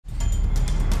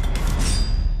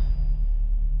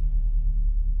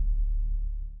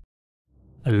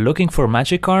Looking for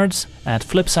magic cards? At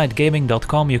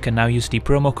flipsidegaming.com you can now use the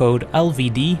promo code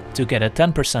LVD to get a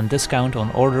 10% discount on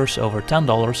orders over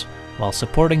 $10 while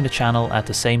supporting the channel at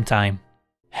the same time.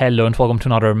 Hello and welcome to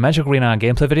another Magic Arena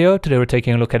gameplay video. Today we're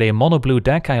taking a look at a Monoblue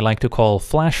deck I like to call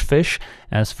Flash Fish,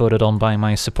 as voted on by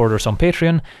my supporters on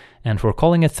Patreon. And we're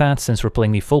calling it that since we're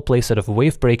playing the full playset of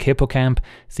Wavebreak Hippocamp,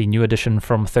 the new addition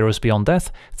from Theros Beyond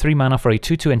Death, 3 mana for a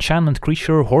 2/2 enchantment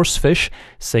creature, Horsefish,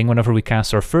 saying whenever we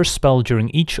cast our first spell during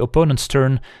each opponent's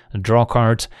turn, draw a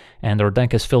card, and our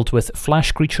deck is filled with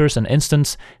flash creatures and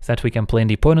instants that we can play in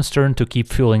the opponent's turn to keep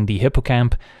fueling the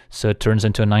Hippocamp, so it turns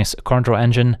into a nice card draw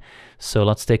engine. So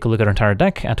let's take a look at our entire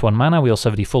deck. At 1 mana we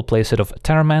also have the full playset of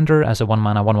Terramander as a 1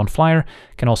 mana 1/1 flyer,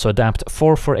 can also adapt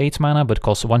 4 for 8 mana but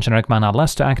costs 1 generic mana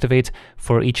less to activate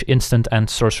for each instant and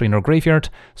sorcery in our graveyard,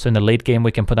 so in the late game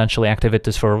we can potentially activate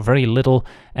this for very little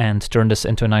and turn this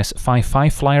into a nice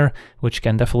 5/5 flyer, which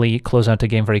can definitely close out the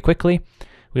game very quickly.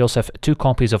 We also have 2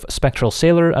 copies of Spectral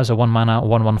Sailor as a 1 mana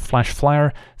 1/1 flash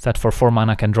flyer that for 4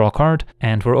 mana can draw a card,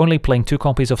 and we're only playing 2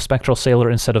 copies of Spectral Sailor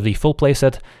instead of the full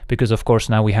playset because of course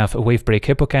now we have Wavebreak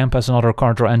Hippocamp as another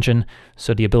card draw engine,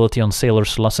 so the ability on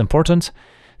Sailor's less important.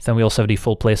 Then we also have the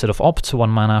full playset of Opt, 1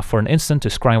 mana for an instant to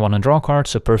scry 1 and draw a card,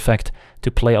 so perfect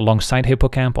to play alongside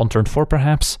Hippocamp on turn 4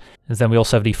 perhaps. Then we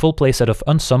also have the full playset of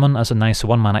Unsummon as a nice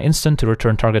 1 mana instant to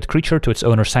return target creature to its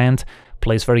owner's hand.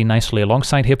 Plays very nicely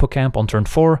alongside Hippocamp on turn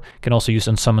 4, can also use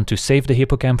Unsummon to save the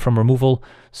Hippocamp from removal,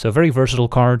 so a very versatile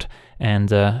card,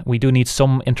 and we do need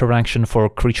some interaction for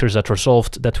creatures that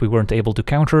resolved that we weren't able to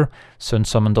counter, so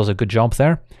Unsummon does a good job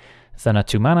there. Then at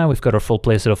 2 mana we've got our full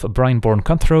playset of Brineborn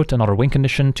Cutthroat, another win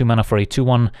condition, 2 mana for a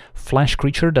 2/1 flash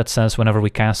creature that says whenever we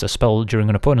cast a spell during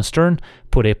an opponent's turn,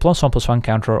 put a +1/+1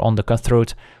 counter on the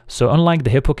Cutthroat. So unlike the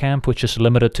Hippocamp, which is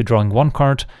limited to drawing 1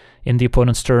 card in the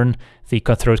opponent's turn, the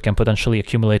Cutthroat can potentially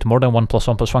accumulate more than 1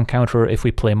 +1/+1 counter if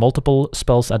we play multiple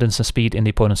spells at instant speed in the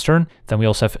opponent's turn. Then we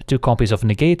also have 2 copies of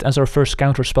Negate as our first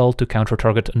counter spell to counter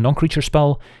target non-creature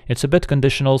spell. It's a bit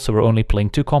conditional, so we're only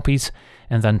playing 2 copies.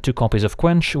 And then 2 copies of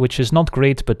Quench, which is not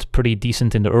great but pretty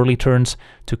decent in the early turns,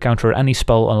 to counter any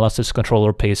spell unless its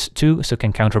controller pays 2, so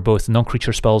can counter both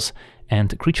non-creature spells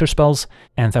and creature spells.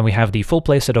 And then we have the full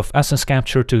playset of Essence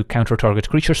Capture to counter target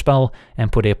creature spell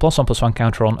and put a +1/+1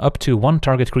 counter on up to 1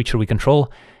 target creature we control.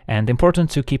 And important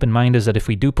to keep in mind is that if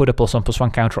we do put a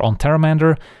 +1/+1 counter on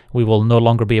Terramander, we will no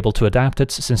longer be able to adapt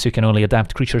it, since you can only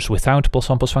adapt creatures without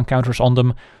 +1/+1 counters on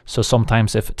them. So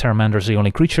sometimes if Terramander is the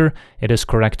only creature, it is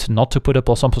correct not to put a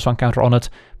 +1/+1 counter on it,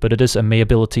 but it is a May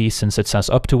ability since it says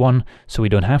up to 1, so we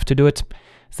don't have to do it.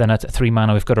 Then at 3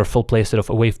 mana we've got our full playset of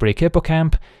Wavebreak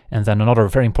Hippocamp, and then another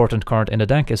very important card in the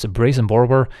deck is Brazen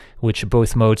Borrower, which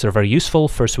both modes are very useful.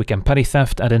 First we can Petty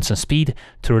Theft at instant speed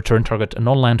to return target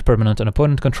non-land permanent an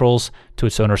opponent controls to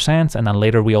its owner's hand, and then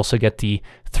later we also get the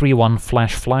 3/1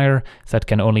 Flash Flyer that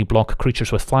can only block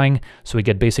creatures with flying, so we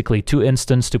get basically 2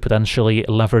 instants to potentially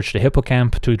leverage the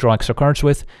Hippocamp to draw extra cards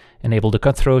with, enable the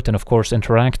Cutthroat, and of course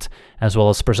interact, as well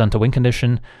as present a win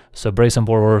condition, so Brazen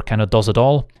Borrower kind of does it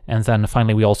all. And then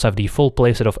finally we also have the full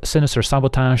playset of Sinister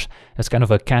Sabotage as kind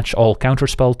of a catch-all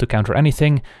counterspell to counter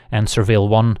anything, and Surveil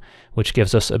 1, which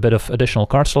gives us a bit of additional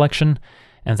card selection.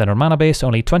 And then our mana base,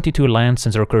 only 22 lands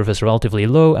since our curve is relatively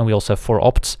low, and we also have 4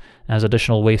 Opts as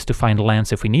additional ways to find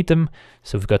lands if we need them.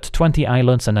 So we've got 20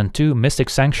 islands and then 2 Mystic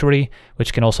Sanctuary,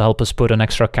 which can also help us put an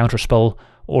extra counterspell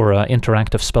or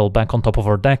interactive spell back on top of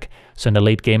our deck, so in the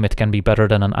late game it can be better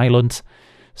than an island.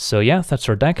 So yeah, that's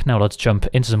our deck. Now let's jump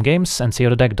into some games and see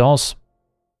how the deck does.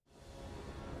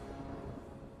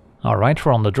 Alright,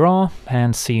 we're on the draw.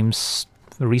 Hand seems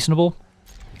reasonable.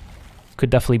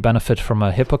 Could definitely benefit from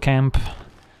a Hippocamp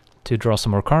to draw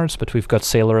some more cards, but we've got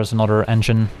Sailor as another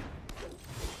engine.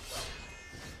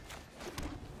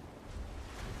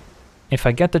 If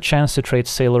I get the chance to trade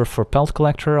Sailor for Pelt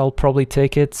Collector, I'll probably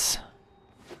take it.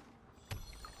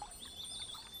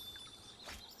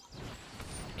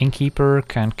 Innkeeper,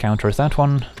 can't counter that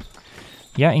one.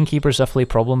 Yeah, Innkeeper is definitely a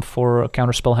problem for a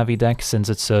counterspell heavy deck, since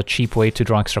it's a cheap way to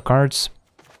draw extra cards.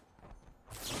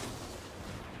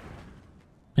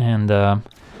 And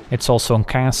it's also on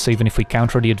cast, so even if we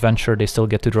counter the adventure, they still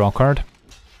get to draw a card.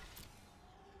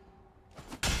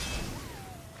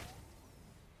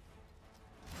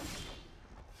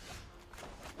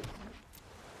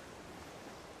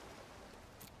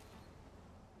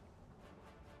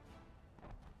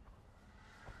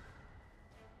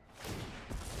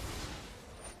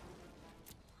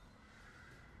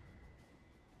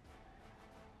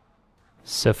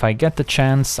 So if I get the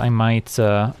chance, I might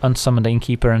unsummon the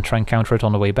Innkeeper and try and counter it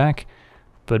on the way back.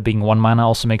 But being 1 mana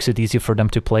also makes it easier for them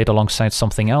to play it alongside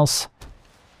something else,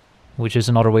 which is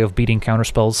another way of beating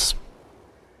counterspells.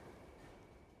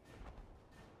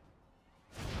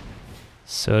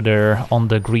 So they're on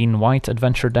the green-white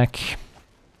adventure deck.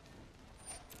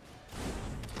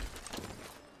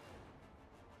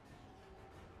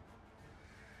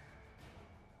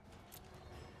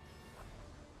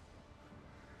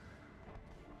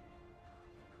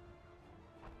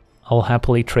 I'll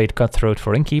happily trade Cutthroat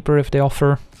for Innkeeper if they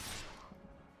offer.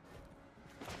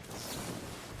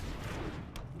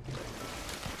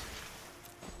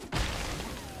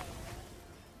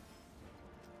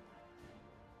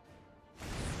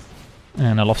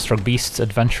 And a Lovestruck Beast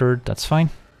adventured, that's fine.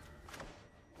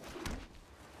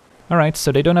 Alright,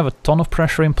 so they don't have a ton of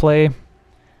pressure in play.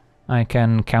 I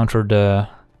can counter the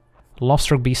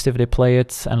Lovestruck Beast if they play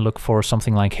it, and look for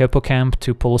something like Hippocamp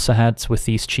to pull us ahead with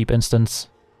these cheap instants.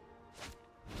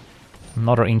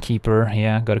 Another Innkeeper,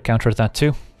 yeah, gotta counter that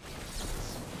too.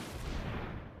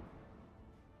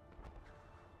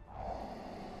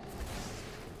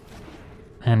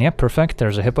 And yeah, perfect,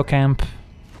 there's a Hippocamp.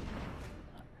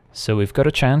 So we've got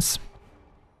a chance.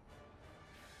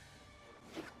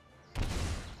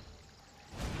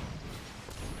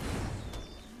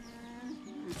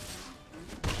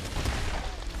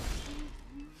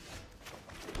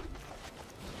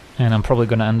 And I'm probably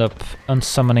gonna end up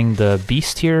unsummoning the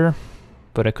beast here,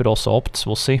 but I could also opt,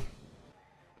 we'll see.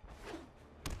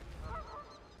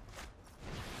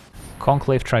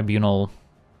 Conclave Tribunal.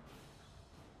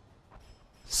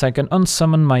 So I can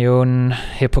unsummon my own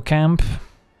Hippocamp,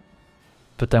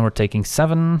 but then we're taking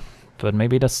 7, but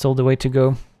maybe that's still the way to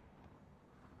go.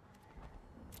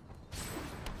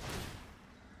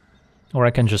 Or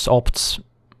I can just opt,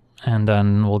 and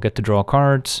then we'll get to draw a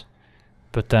card,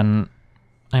 but then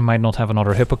I might not have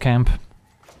another Hippocamp.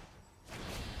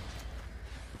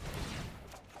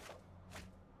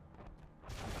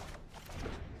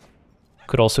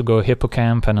 Could also go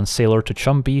Hippocamp and then Sailor to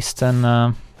Chump Beast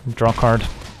and draw a card.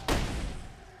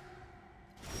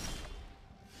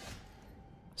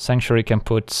 Sanctuary can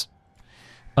put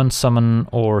Unsummon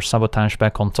or Sabotage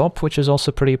back on top, which is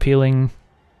also pretty appealing.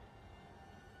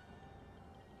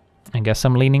 I guess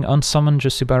I'm leaning Unsummon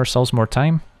just to buy ourselves more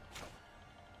time.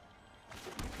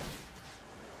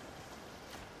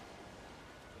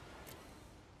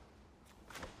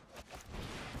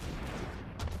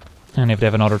 And if they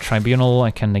have another Tribunal, I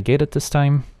can negate it this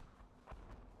time.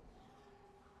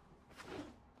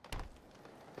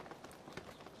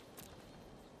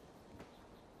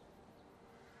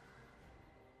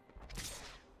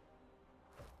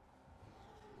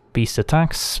 Beast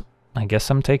attacks. I guess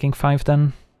I'm taking 5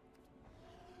 then.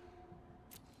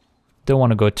 Don't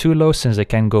want to go too low since they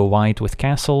can go wide with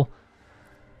Castle.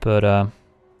 But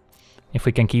if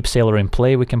we can keep Sailor in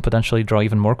play, we can potentially draw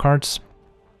even more cards.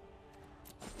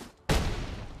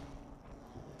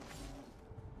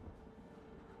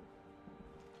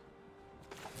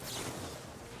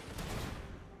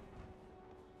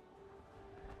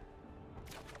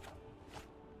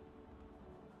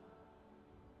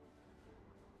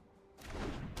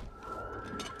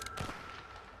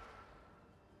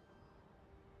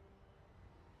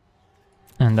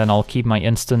 And then I'll keep my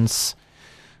instance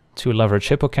to leverage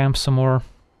Hippocamp some more.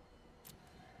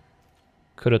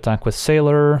 Could attack with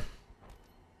Sailor,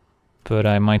 but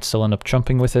I might still end up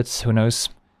jumping with it, who knows.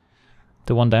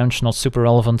 The 1 damage, not super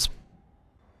relevant.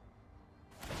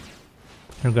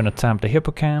 We're gonna tap the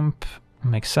Hippocamp,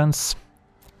 makes sense.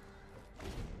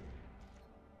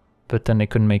 But then they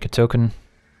couldn't make a token.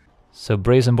 So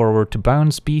Brazen Borrower to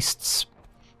bounce beasts,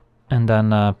 and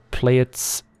then play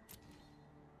it.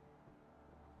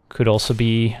 Could also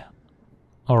be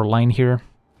our line here.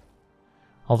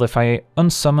 Although if I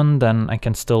unsummon, then I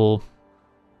can still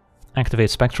activate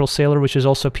Spectral Sailor, which is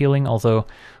also appealing, although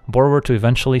Borrower to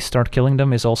eventually start killing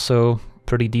them is also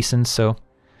pretty decent, so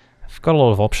I've got a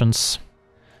lot of options.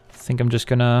 I think I'm just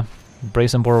gonna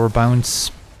Brazen Borrower bounce,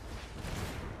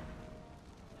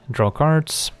 draw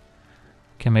cards,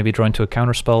 can maybe draw into a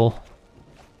counterspell.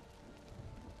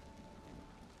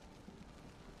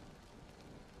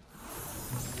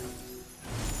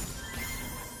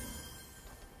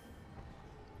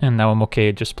 And now I'm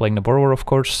okay just playing the Borrower, of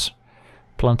course.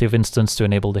 Plenty of instants to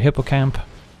enable the Hippocamp.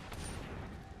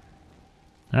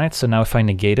 Alright, so now if I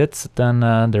negate it, then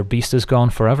their beast is gone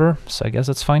forever, so I guess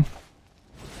that's fine.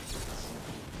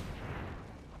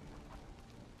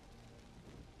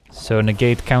 So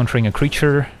negate countering a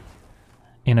creature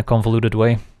in a convoluted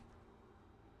way.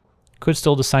 Could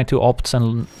still decide to opt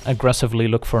and aggressively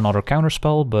look for another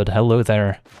counterspell, but hello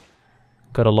there.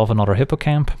 Gotta love another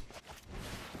Hippocamp.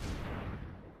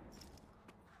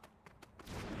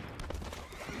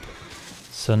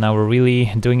 So now we're really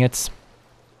doing it.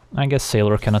 I guess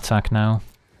Sailor can attack now.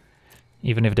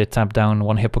 Even if they tap down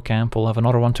 1 Hippocamp, we'll have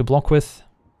another one to block with.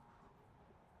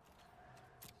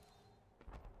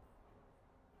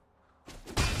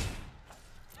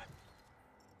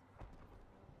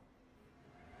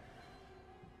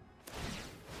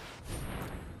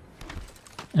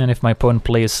 And if my opponent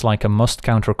plays like a must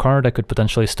counter card, I could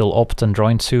potentially still opt and draw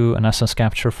into an Essence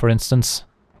Capture, for instance.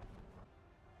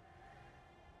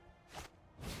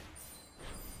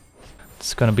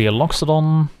 It's gonna be a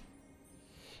Loxodon.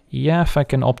 Yeah, if I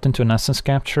can opt into an Essence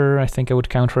Capture, I think I would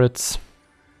counter it.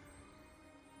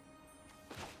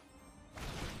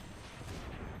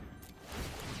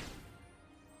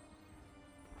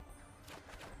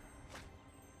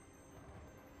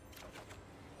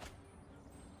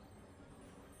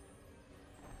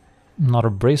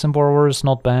 Another Brazen Borrower is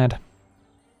not bad.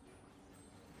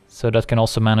 So that can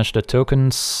also manage the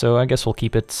tokens, so I guess we'll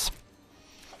keep it.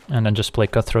 And then just play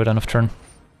Cutthroat end of turn.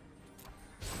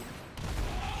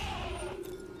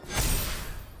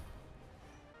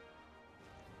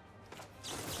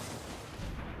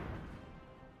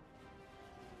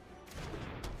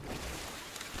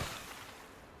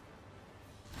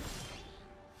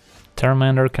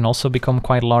 Terramander can also become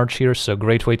quite large here, so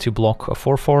great way to block a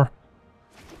 4/4.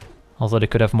 Although they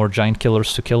could have more giant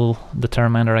killers to kill the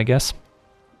Terramander, I guess.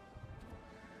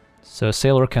 So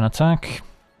Sailor can attack.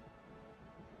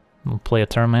 We'll play a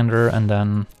Terramander and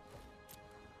then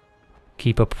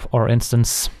keep up our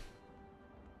instance.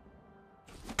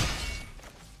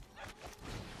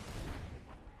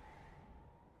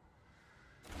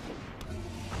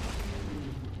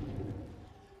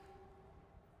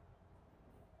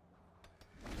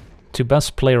 To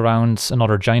best play around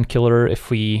another giant killer, if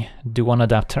we do want to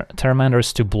adapt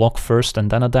Terramanders, to block first and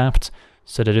then adapt,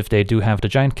 so that if they do have the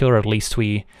giant killer, at least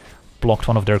we blocked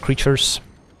one of their creatures.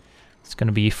 It's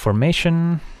gonna be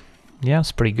Formation. Yeah,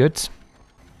 it's pretty good.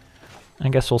 I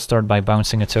guess we'll start by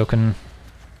bouncing a token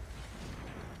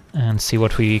and see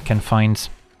what we can find.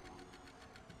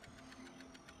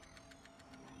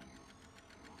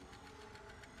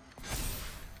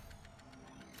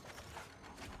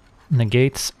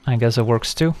 Negate, I guess it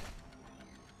works too.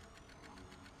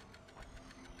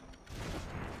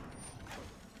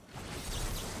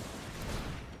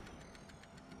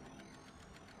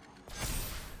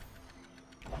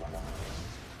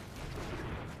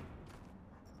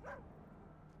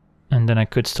 And then I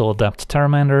could still adapt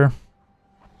Terramander.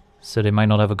 So they might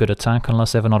not have a good attack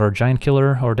unless they have another giant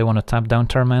killer or they want to tap down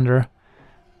Terramander.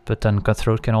 But then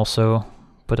Cutthroat can also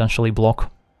potentially block.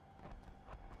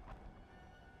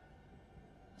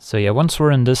 So yeah, once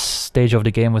we're in this stage of the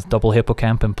game with double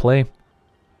Hippocamp in play,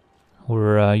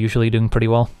 we're usually doing pretty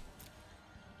well.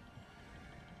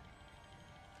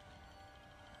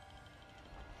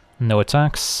 No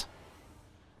attacks.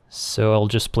 So I'll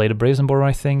just play the Brazen Boar,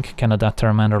 I think. Can adapt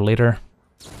Terramander later.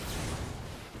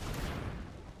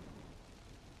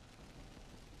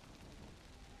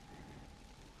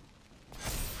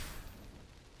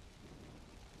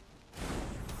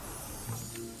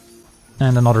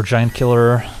 And another giant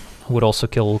killer would also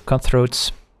kill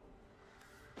Cutthroats.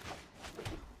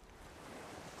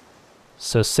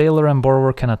 So Sailor and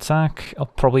Borrower can attack. I'll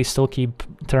probably still keep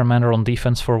Terramander on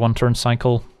defense for one turn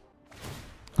cycle.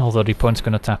 Although the opponent's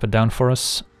gonna tap it down for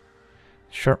us.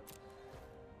 Sure.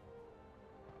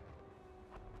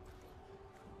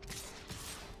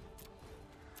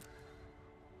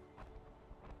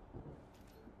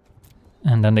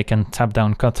 And then they can tap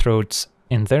down Cutthroats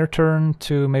in their turn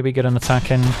to maybe get an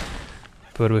attack in,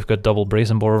 but we've got double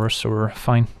Brazen Borrowers, so we're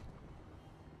fine.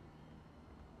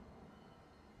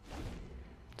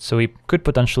 So we could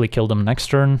potentially kill them next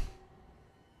turn.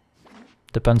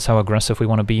 Depends how aggressive we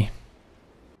want to be.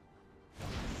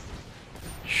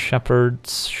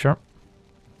 Shepherds, sure.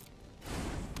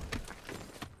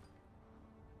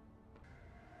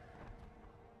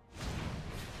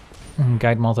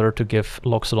 Guide Mother to give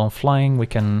Loxodon flying, we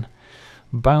can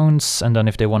bounce, and then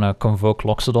if they want to convoke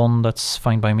Loxodon, that's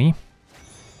fine by me.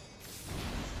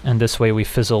 And this way we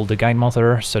fizzle the Guide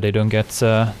Mother, so they don't get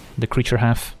the creature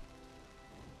half.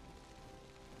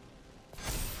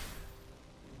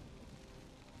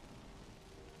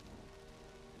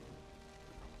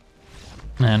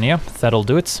 And yeah, that'll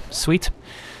do it. Sweet.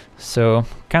 So,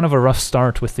 kind of a rough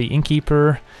start with the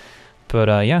Innkeeper,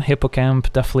 but yeah,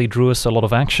 Hippocamp definitely drew us a lot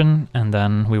of action, and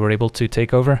then we were able to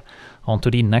take over. On to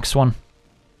the next one.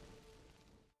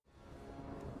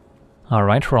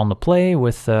 Alright, we're on the play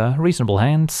with reasonable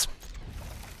hands.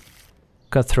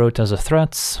 Cutthroat as a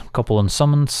threat, couple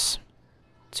unsummons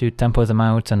to tempo them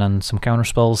out, and then some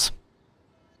counterspells.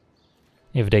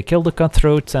 If they kill the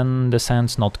Cutthroat, then this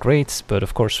hand's not great, but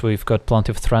of course we've got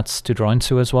plenty of threats to draw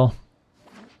into as well.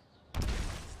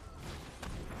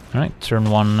 Alright, turn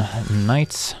 1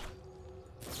 Knight.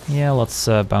 Yeah, let's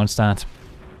bounce that.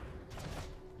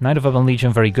 Knight of Ebon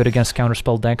Legion very good against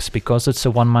counterspell decks because it's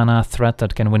a 1 mana threat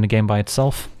that can win the game by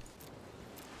itself.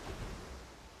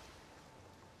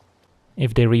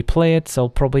 If they replay it, I'll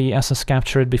probably SS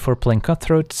capture it before playing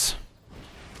Cutthroats.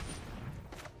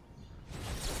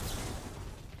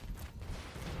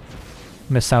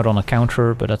 Miss out on a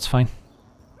counter, but that's fine.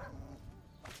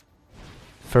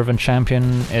 Fervent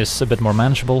Champion is a bit more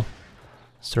manageable.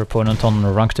 It's their opponent on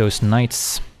Rakdos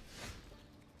Knights.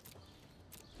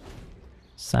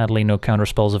 Sadly, no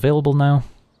counterspells available now.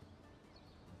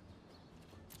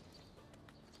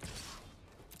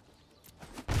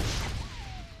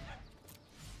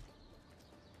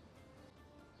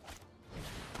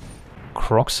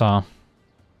 Kroxa.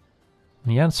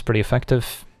 Yeah, it's pretty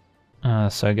effective.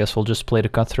 So I guess we'll just play the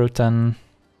Cutthroat then.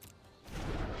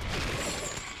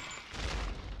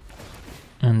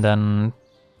 And then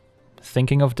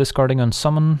thinking of discarding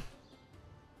Unsummon.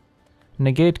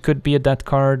 Negate could be a dead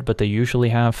card, but they usually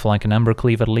have like an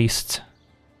Embercleave at least.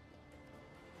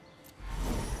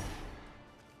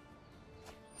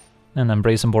 And then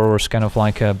Brazen Borrower's kind of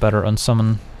like a better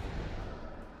Unsummon.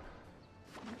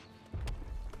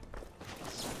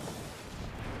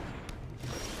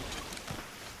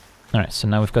 Alright, so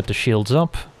now we've got the shields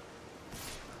up.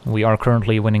 We are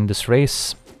currently winning this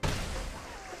race.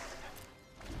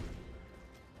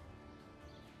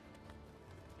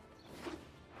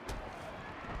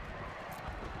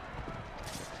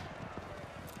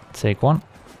 Take one.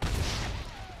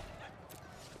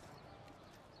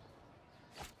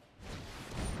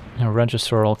 A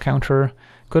register all counter.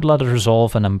 Could let it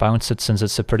resolve and then bounce it since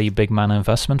it's a pretty big mana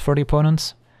investment for the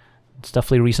opponents. It's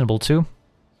definitely reasonable too.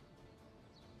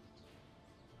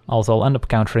 Although I'll end up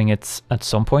countering it at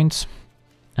some point,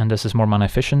 and this is more mana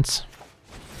efficient.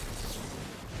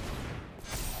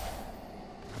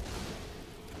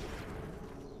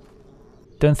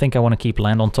 Don't think I want to keep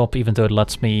land on top, even though it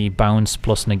lets me bounce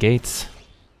plus negate,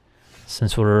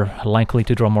 since we're likely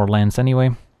to draw more lands anyway.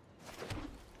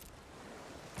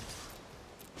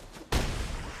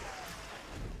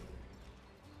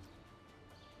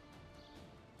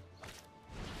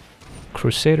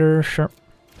 Crusader, sure.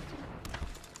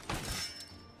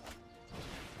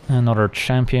 Another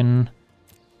champion.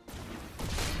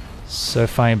 So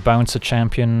if I bounce a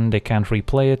champion, they can't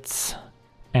replay it.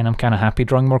 And I'm kind of happy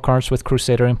drawing more cards with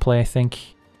Crusader in play, I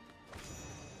think.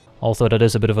 Although that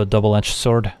is a bit of a double-edged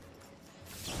sword.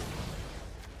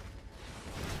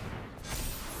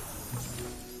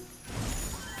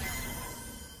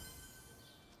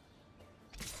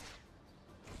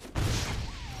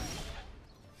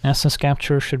 SS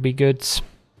capture should be good.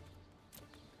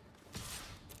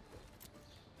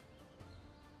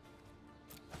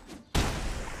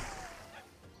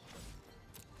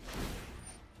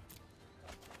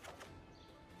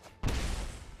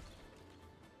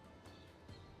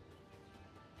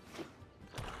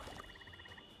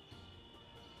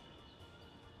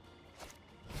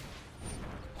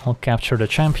 I'll capture the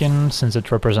champion, since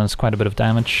it represents quite a bit of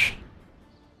damage.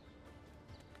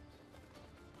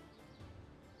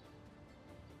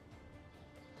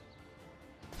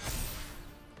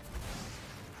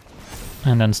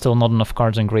 And then still not enough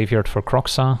cards in graveyard for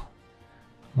Kroxa,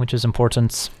 which is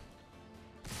important.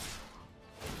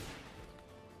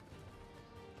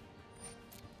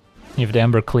 If the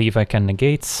Embercleave I can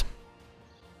negate.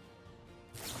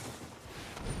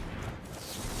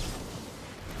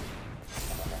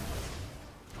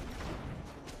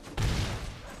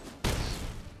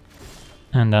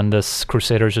 And then this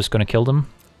Crusader is just gonna kill them.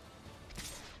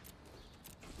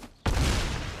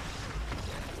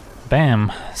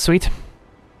 Bam! Sweet!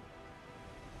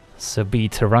 So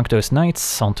beat Rakdos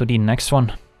Knights, on to the next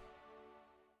one.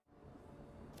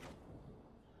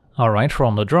 Alright, we're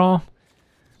on the draw.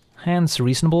 Hand's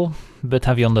reasonable, a bit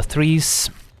heavy on the 3s.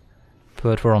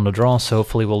 But we're on the draw, so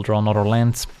hopefully we'll draw another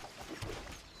land.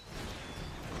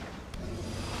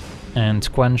 And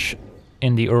Quench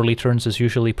in the early turns is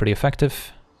usually pretty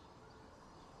effective.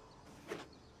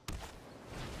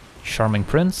 Charming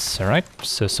Prince, alright,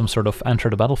 so some sort of enter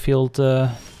the battlefield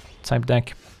type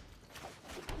deck.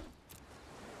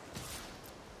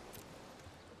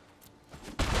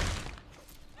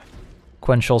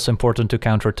 Quench also important to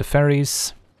counter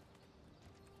Teferis,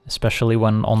 especially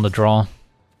when on the draw.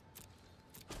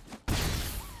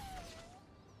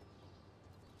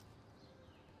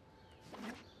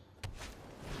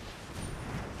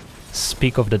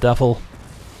 Speak of the devil.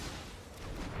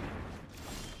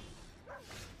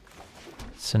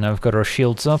 So now we've got our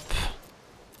shields up.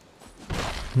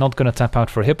 Not gonna tap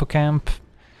out for Hippocamp,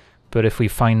 but if we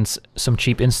find some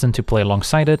cheap instant to play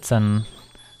alongside it, then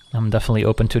I'm definitely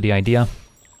open to the idea.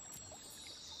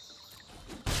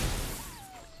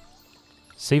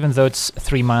 So even though it's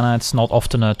 3 mana, it's not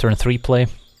often a turn 3 play.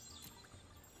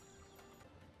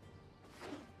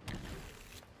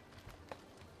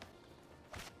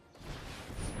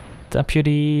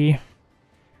 Deputy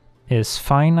is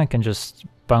fine, I can just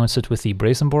bounce it with the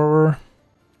Brazen Borrower.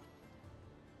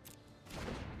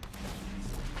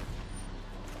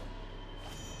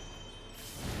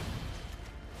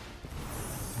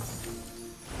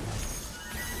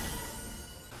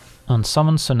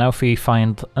 Unsummon, so now if we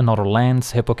find another land,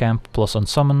 Hippocamp plus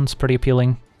Unsummon is pretty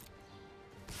appealing.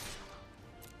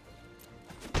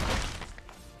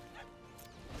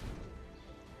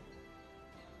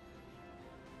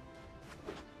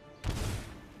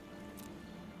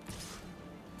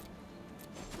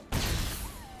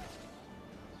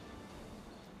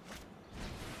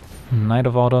 Knight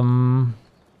of Autumn,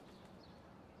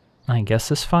 I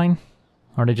guess is fine.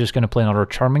 Are they just gonna play another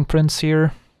Charming Prince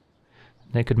here?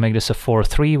 They could make this a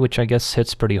 4-3, which I guess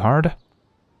hits pretty hard.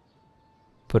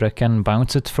 But I can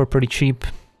bounce it for pretty cheap.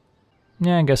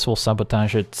 Yeah, I guess we'll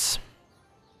sabotage it.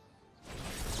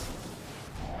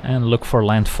 And look for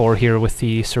land 4 here with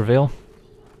the Surveil.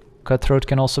 Cutthroat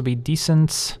can also be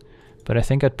decent, but I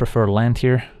think I'd prefer land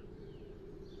here.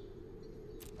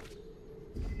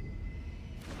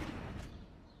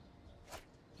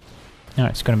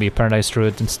 Alright, it's gonna be a Paradise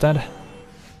Druid instead.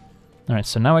 Alright,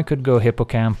 so now I could go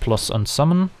Hippocamp plus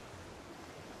Unsummon.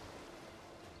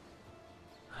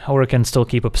 Or I can still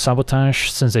keep up Sabotage,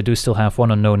 since I do still have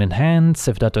one unknown in hand.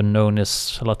 If that unknown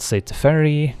is, let's say,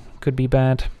 Teferi, could be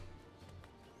bad.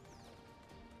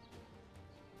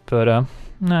 But,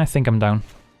 no, I think I'm down.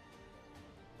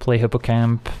 Play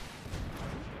Hippocamp.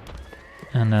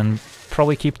 And then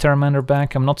probably keep Terramander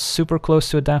back. I'm not super close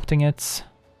to adapting it.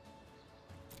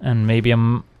 And maybe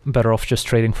I'm better off just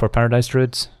trading for Paradise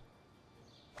Druids.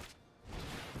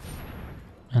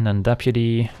 And then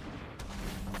Deputy.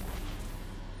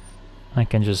 I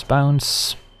can just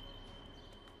bounce.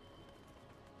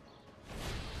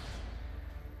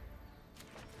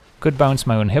 Could bounce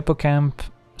my own Hippocamp,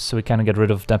 so we kind of get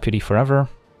rid of Deputy forever.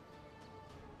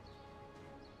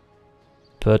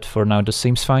 But for now this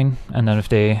seems fine. And then if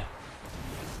they...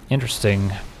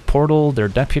 Interesting. Portal their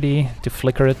Deputy to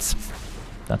flicker it.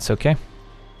 That's okay.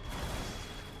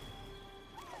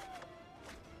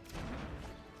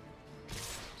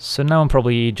 So now I'm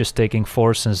probably just taking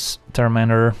 4 since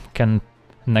Terramander can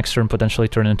next turn potentially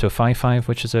turn into a 5-5,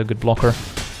 which is a good blocker.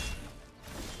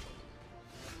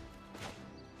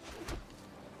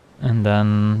 And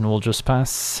then we'll just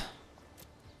pass.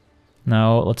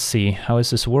 Now let's see, how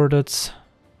is this worded?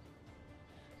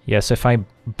 Yes, if I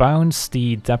bounce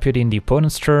the Deputy in the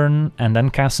opponent's turn and then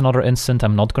cast another instant,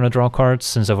 I'm not going to draw cards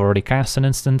since I've already cast an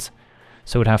instant.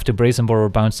 So I would have to Brazen Borrower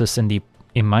bounce this in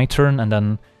my turn, and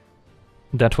then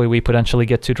that way we potentially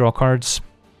get to draw cards.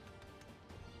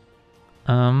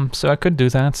 So I could do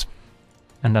that.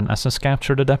 And then Essence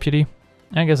Capture the Deputy.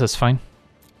 I guess that's fine.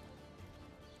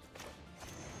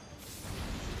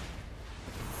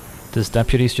 This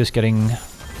Deputy's just getting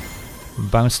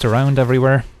bounced around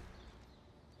everywhere.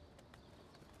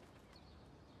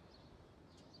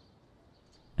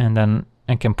 And then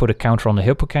I can put a counter on the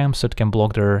Hippocamp so it can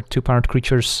block their 2-powered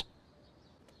creatures.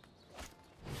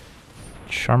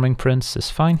 Charming Prince is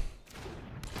fine.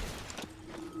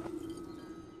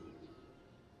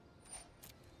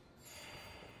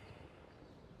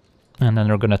 And then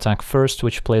they're gonna attack first,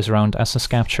 which plays around Essence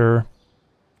Capture.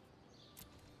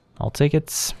 I'll take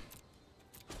it.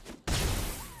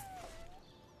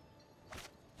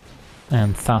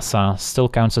 And Thassa still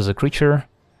counts as a creature.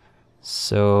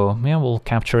 So, yeah, we'll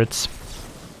capture it.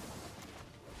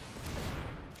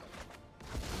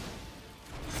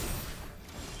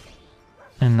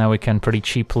 And now we can pretty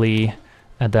cheaply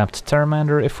adapt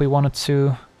Terramander if we wanted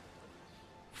to.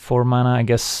 4 mana, I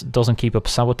guess, doesn't keep up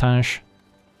Sabotage.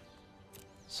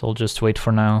 So I'll just wait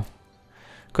for now.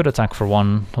 Could attack for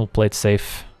 1, we'll play it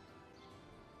safe.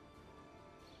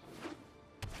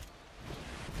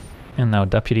 And now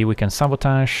Deputy we can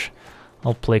Sabotage.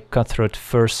 I'll play Cutthroat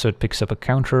first so it picks up a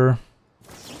counter.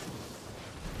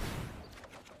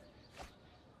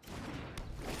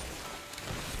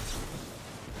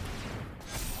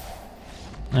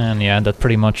 And yeah, that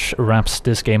pretty much wraps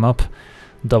this game up.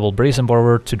 Double Brazen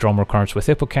Borrower to draw more cards with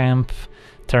Hippocamp.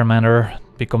 Terramander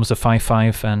becomes a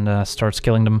 5-5 and starts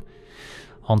killing them.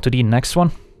 On to the next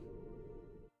one.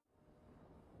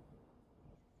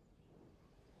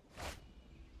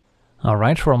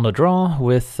 Alright, we're on the draw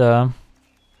with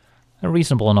a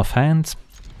reasonable enough hand.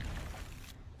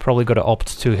 Probably gotta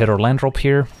opt to hit our land drop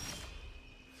here.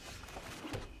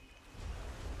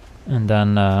 And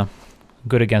then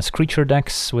good against creature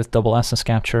decks with double Essence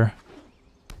Capture.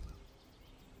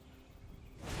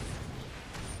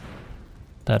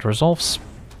 That resolves.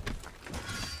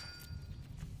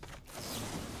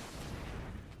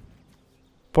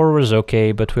 Borrower is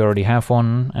okay, but we already have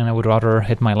one, and I would rather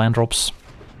hit my land drops.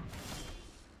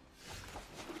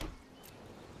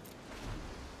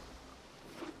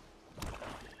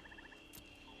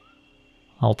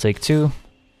 I'll take 2,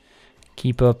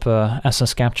 keep up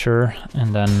Essence Capture,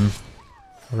 and then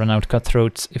run out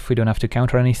Cutthroat if we don't have to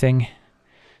counter anything.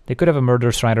 They could have a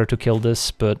Murderous Rider to kill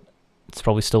this, but it's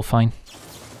probably still fine.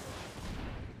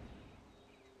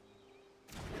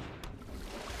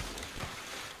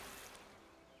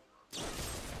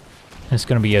 It's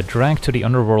gonna be a drag to the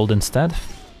Underworld instead.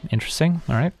 Interesting,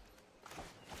 alright.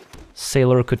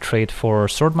 Sailor could trade for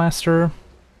Swordmaster.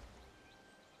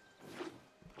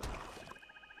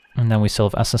 And then we still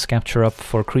have Essence Capture up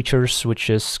for creatures, which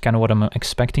is kind of what I'm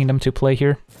expecting them to play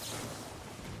here.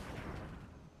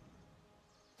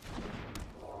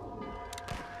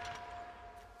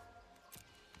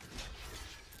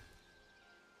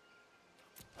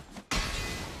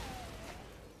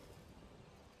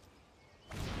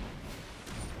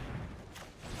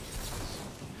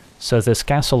 So this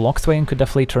Castle Locthwain could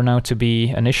definitely turn out to be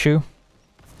an issue.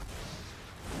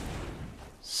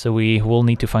 So we will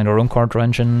need to find our own card draw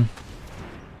engine,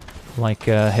 like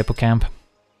Hippocamp.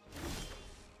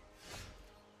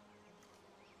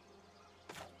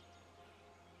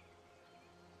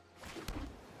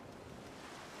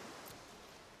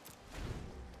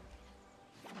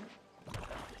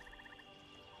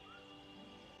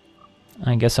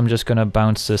 I guess I'm just gonna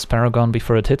bounce this Paragon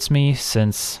before it hits me,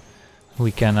 since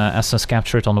we can Essence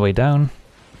Capture it on the way down.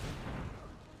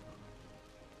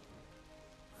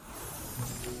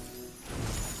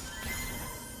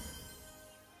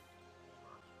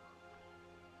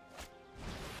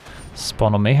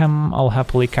 Spawn of Mayhem I'll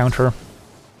happily counter.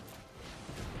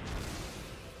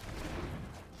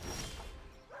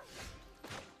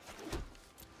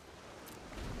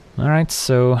 Alright,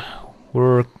 so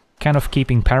we're kind of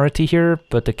keeping parity here,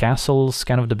 but the castle's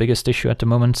kind of the biggest issue at the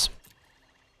moment.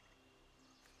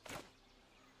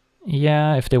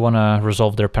 Yeah, if they want to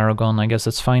resolve their Paragon, I guess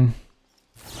that's fine.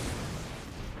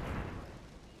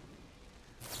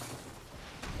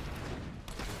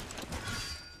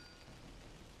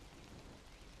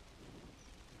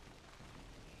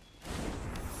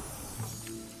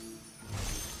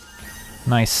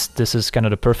 Nice, this is kind of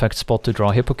the perfect spot to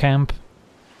draw Hippocamp,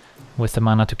 with the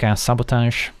mana to cast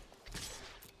Sabotage.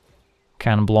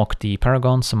 Can block the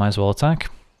Paragon, so might as well attack.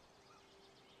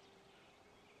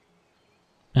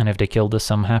 And if they kill this,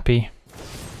 I'm happy.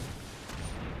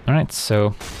 Alright,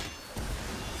 so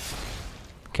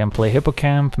can play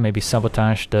Hippocamp, maybe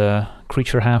sabotage the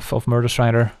creature half of Murderous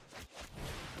Rider,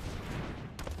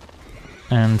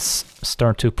 and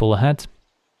start to pull ahead.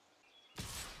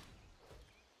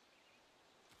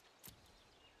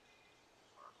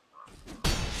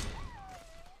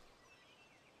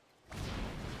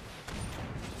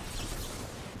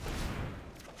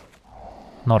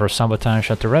 Another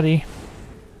Sabotage at the ready.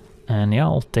 And yeah,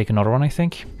 I'll take another one, I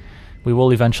think. We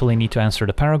will eventually need to answer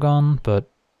the Paragon,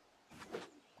 but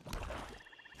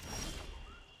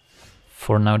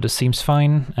for now this seems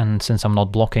fine, and since I'm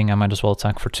not blocking, I might as well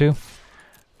attack for 2.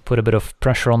 Put a bit of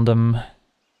pressure on them,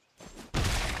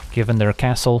 given their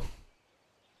castle.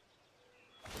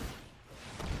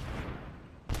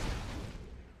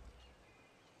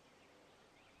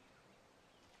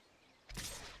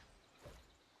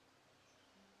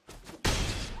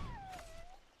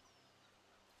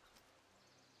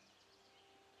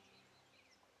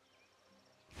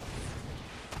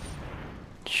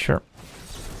 Sure.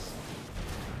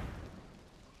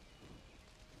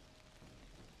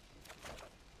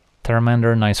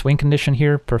 Terramander, nice win condition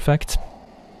here, perfect.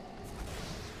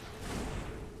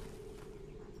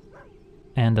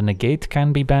 And the negate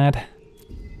can be bad.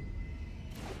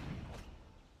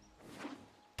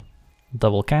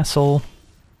 Double castle.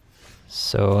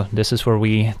 So this is where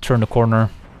we turn the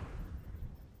corner.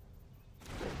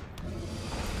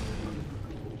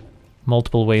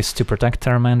 Multiple ways to protect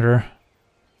Terramander.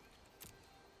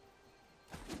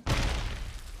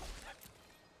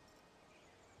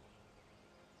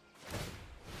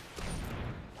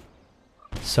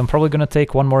 So I'm probably gonna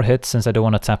take one more hit since I don't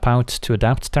want to tap out to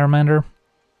adapt Terramander.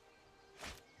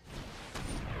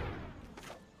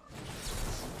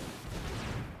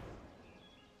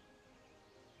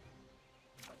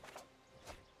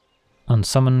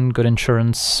 Unsummon, good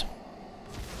insurance.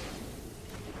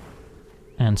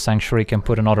 And Sanctuary can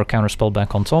put another counterspell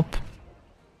back on top.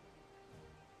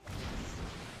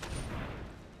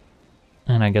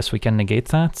 And I guess we can negate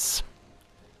that.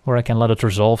 Or I can let it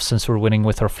resolve since we're winning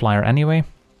with our flyer anyway.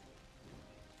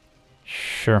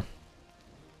 Sure.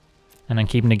 And then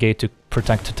keep negate to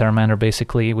protect the Terramander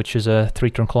basically, which is a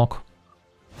 3-turn clock.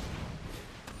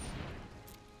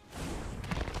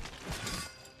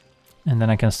 And then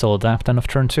I can still adapt end of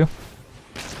turn 2.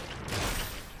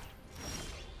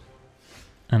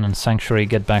 And then Sanctuary,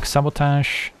 get back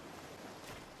Sabotage.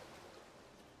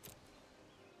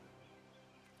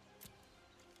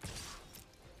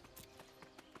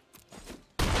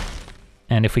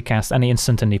 And if we cast any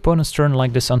instant in the opponent's turn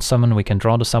like this unsummon, we can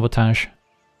draw the Sabotage.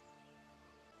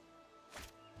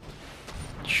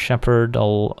 Shepherd,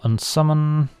 I'll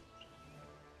unsummon.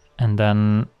 And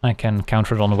then I can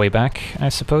counter it on the way back, I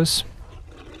suppose.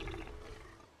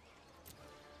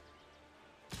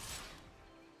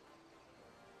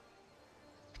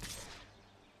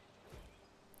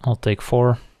 I'll take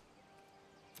 4.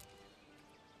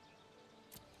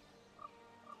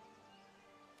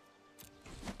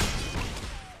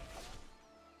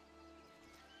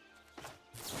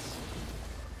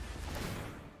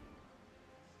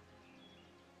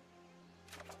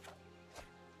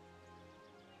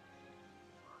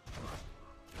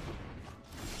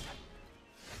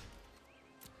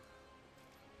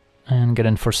 And get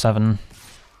in for 7.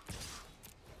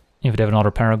 If they have another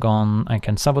Paragon, I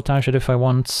can sabotage it if I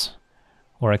want.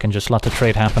 Or I can just let the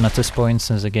trade happen at this point,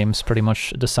 since the game's pretty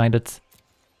much decided.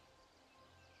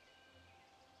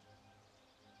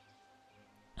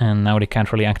 And now they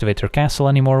can't really activate their castle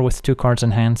anymore with 2 cards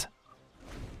in hand.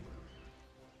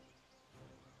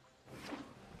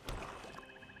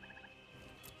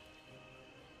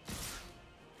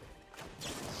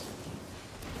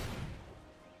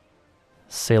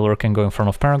 Sailor can go in front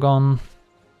of Paragon.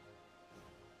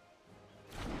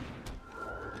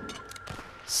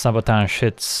 Sabotage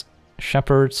hits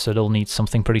Shepherd, so they'll need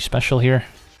something pretty special here.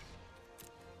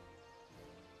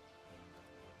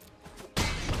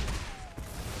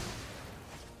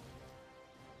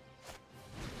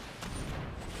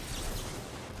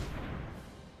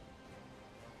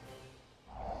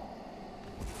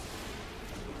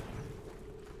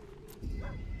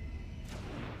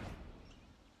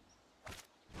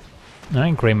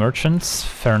 Alright, Grey Merchants,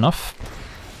 fair enough.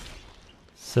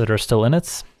 So they're still in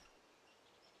it.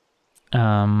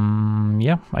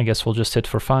 Yeah, I guess we'll just hit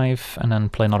for 5 and then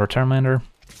play another Terminator.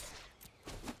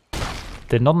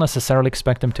 Did not necessarily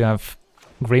expect them to have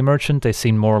Grey Merchant, they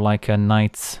seem more like a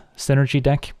Knight synergy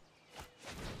deck.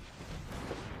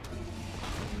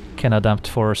 Can adapt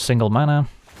for single mana.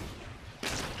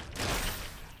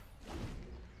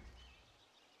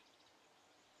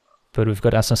 But we've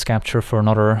got Essence Capture for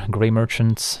another Grey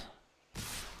Merchant.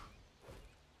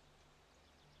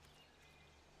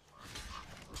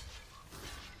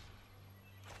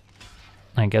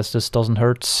 I guess this doesn't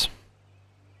hurt.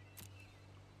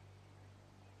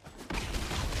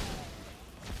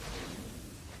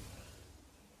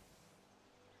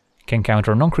 Can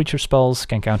counter non-creature spells,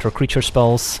 can counter creature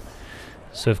spells.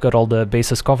 So we've got all the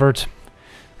bases covered.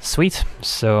 Sweet.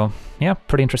 So yeah,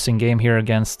 pretty interesting game here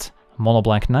against Mono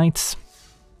Black Knights.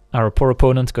 Our poor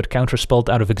opponent got counterspelled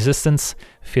out of existence.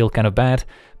 Feel kind of bad.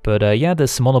 But yeah,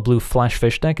 this Monoblue Flash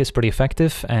Fish deck is pretty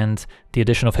effective, and the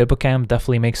addition of Hippocamp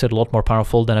definitely makes it a lot more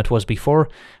powerful than it was before,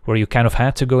 where you kind of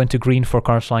had to go into green for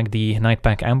cards like the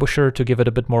Nightpack Ambusher to give it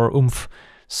a bit more oomph.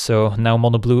 So now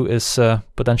Monoblue is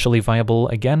potentially viable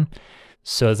again.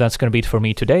 So that's going to be it for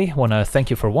me today. Want to thank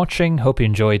you for watching, hope you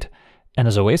enjoyed, and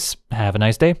as always, have a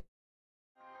nice day.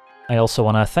 I also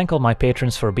want to thank all my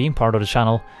patrons for being part of the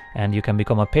channel, and you can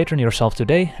become a patron yourself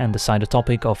today and decide the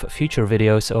topic of future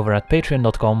videos over at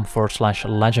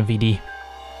patreon.com/LegenVD.